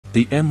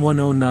The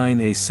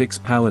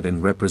M109A6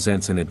 Paladin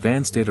represents an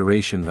advanced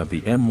iteration of the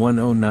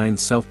M109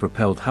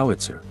 self-propelled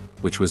howitzer,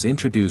 which was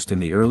introduced in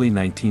the early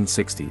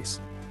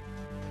 1960s.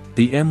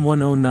 The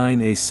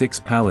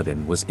M109A6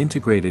 Paladin was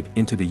integrated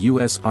into the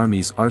U.S.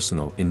 Army's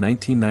arsenal in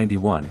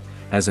 1991,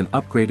 as an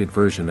upgraded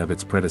version of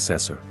its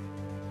predecessor.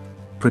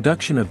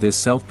 Production of this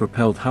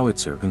self-propelled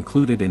howitzer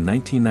concluded in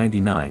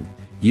 1999,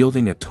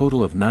 yielding a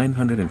total of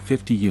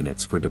 950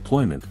 units for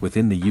deployment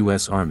within the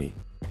U.S. Army.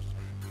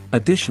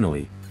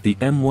 Additionally, the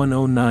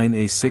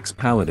M109A6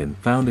 Paladin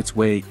found its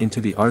way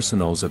into the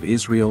arsenals of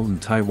Israel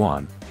and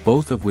Taiwan,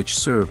 both of which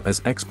serve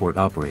as export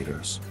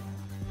operators.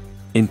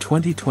 In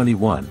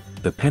 2021,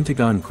 the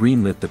Pentagon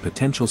greenlit the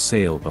potential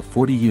sale of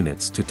 40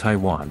 units to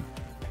Taiwan.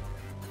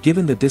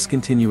 Given the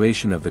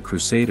discontinuation of the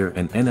Crusader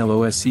and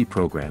NLOSC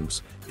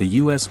programs, the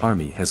U.S.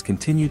 Army has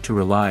continued to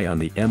rely on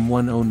the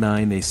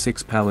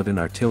M109A6 Paladin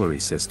artillery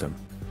system.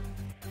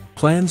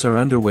 Plans are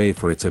underway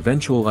for its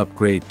eventual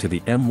upgrade to the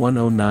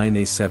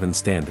M109A7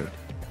 standard.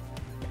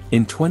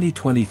 In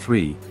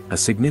 2023, a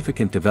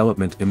significant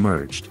development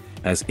emerged,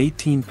 as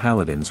 18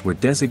 Paladins were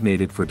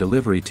designated for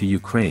delivery to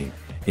Ukraine,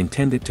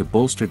 intended to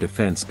bolster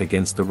defense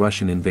against the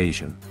Russian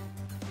invasion.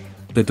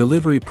 The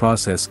delivery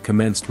process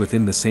commenced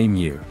within the same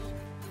year.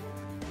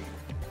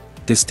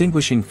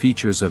 Distinguishing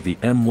features of the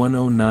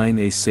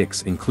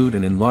M109A6 include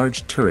an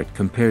enlarged turret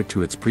compared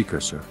to its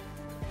precursor.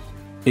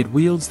 It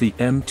wields the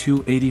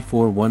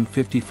M284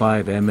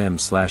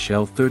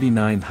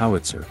 155mm/L39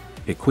 howitzer,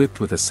 equipped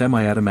with a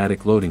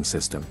semi-automatic loading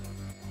system.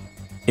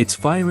 Its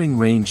firing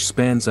range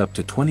spans up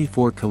to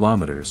 24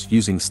 kilometers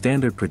using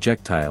standard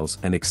projectiles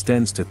and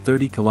extends to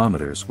 30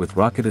 kilometers with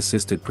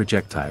rocket-assisted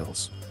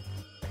projectiles.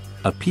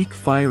 A peak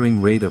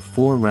firing rate of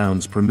 4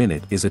 rounds per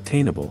minute is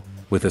attainable,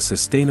 with a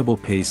sustainable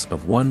pace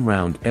of 1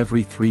 round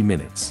every 3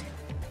 minutes.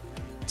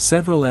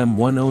 Several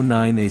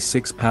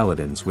M109A6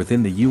 Paladins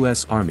within the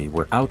U.S. Army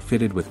were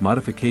outfitted with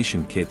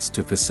modification kits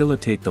to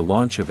facilitate the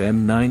launch of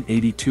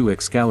M982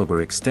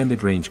 Excalibur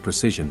extended-range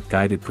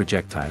precision-guided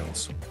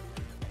projectiles.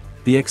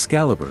 The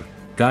Excalibur,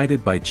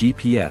 guided by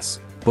GPS,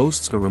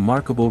 boasts a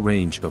remarkable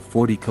range of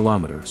 40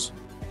 kilometers.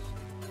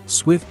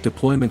 Swift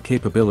deployment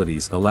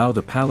capabilities allow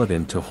the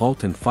Paladin to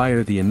halt and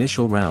fire the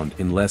initial round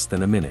in less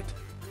than a minute.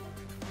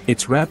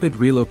 Its rapid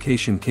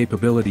relocation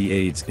capability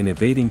aids in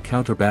evading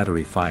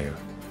counter-battery fire.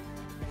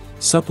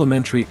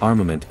 Supplementary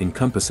armament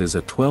encompasses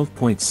a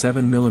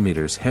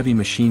 12.7mm heavy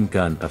machine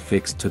gun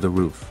affixed to the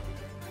roof.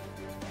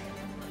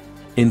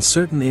 In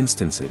certain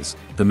instances,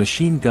 the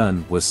machine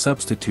gun was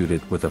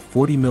substituted with a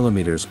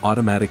 40mm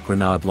automatic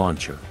grenade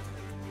launcher.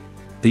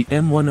 The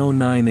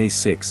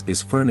M109A6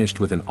 is furnished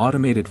with an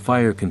automated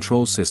fire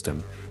control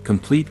system,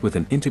 complete with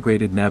an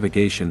integrated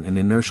navigation and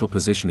inertial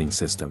positioning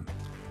system.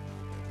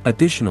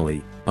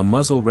 Additionally, a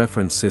muzzle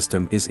reference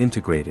system is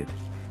integrated.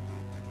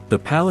 The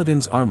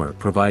Paladin's armor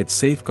provides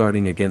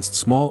safeguarding against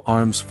small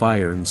arms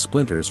fire and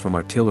splinters from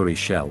artillery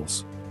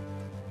shells.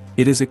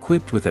 It is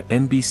equipped with a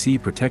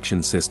NBC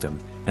protection system,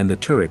 and the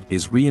turret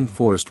is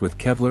reinforced with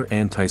Kevlar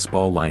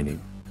anti-spall lining.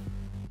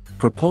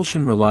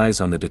 Propulsion relies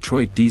on the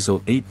Detroit Diesel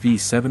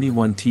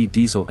 8V71T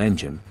diesel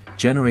engine,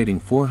 generating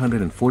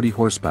 440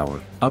 horsepower.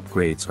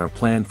 Upgrades are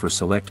planned for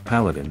select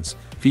Paladins,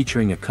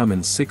 featuring a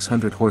Cummins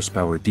 600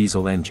 horsepower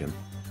diesel engine.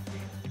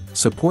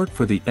 Support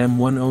for the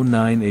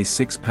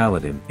M109A6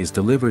 Paladin is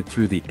delivered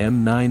through the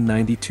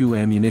M992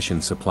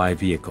 ammunition supply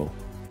vehicle.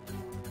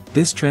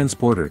 This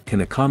transporter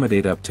can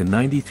accommodate up to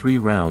 93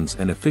 rounds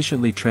and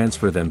efficiently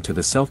transfer them to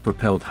the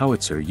self-propelled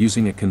howitzer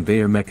using a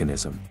conveyor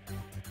mechanism.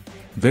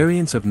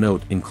 Variants of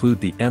note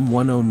include the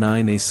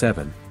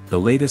M109A7, the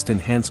latest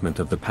enhancement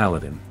of the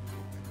Paladin.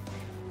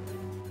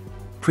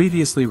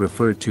 Previously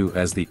referred to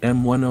as the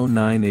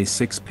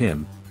M109A6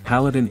 PIM,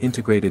 Paladin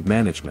Integrated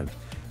Management,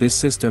 this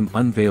system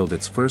unveiled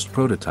its first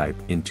prototype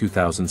in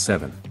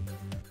 2007.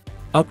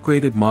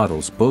 Upgraded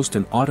models boast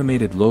an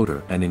automated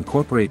loader and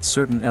incorporate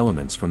certain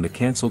elements from the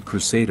cancelled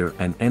Crusader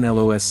and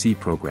NLOSC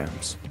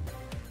programs.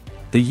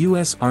 The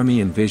U.S. Army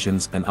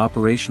envisions an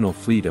operational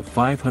fleet of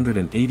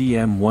 580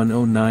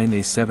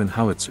 M109A7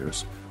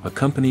 howitzers,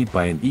 accompanied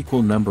by an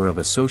equal number of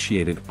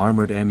associated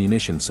armored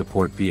ammunition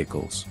support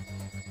vehicles.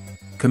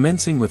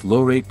 Commencing with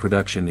low-rate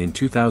production in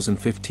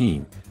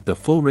 2015, the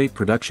full-rate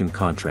production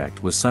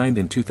contract was signed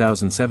in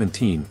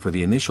 2017 for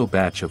the initial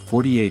batch of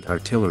 48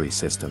 artillery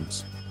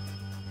systems.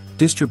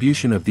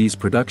 Distribution of these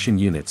production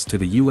units to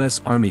the U.S.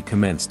 Army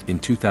commenced in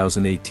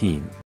 2018.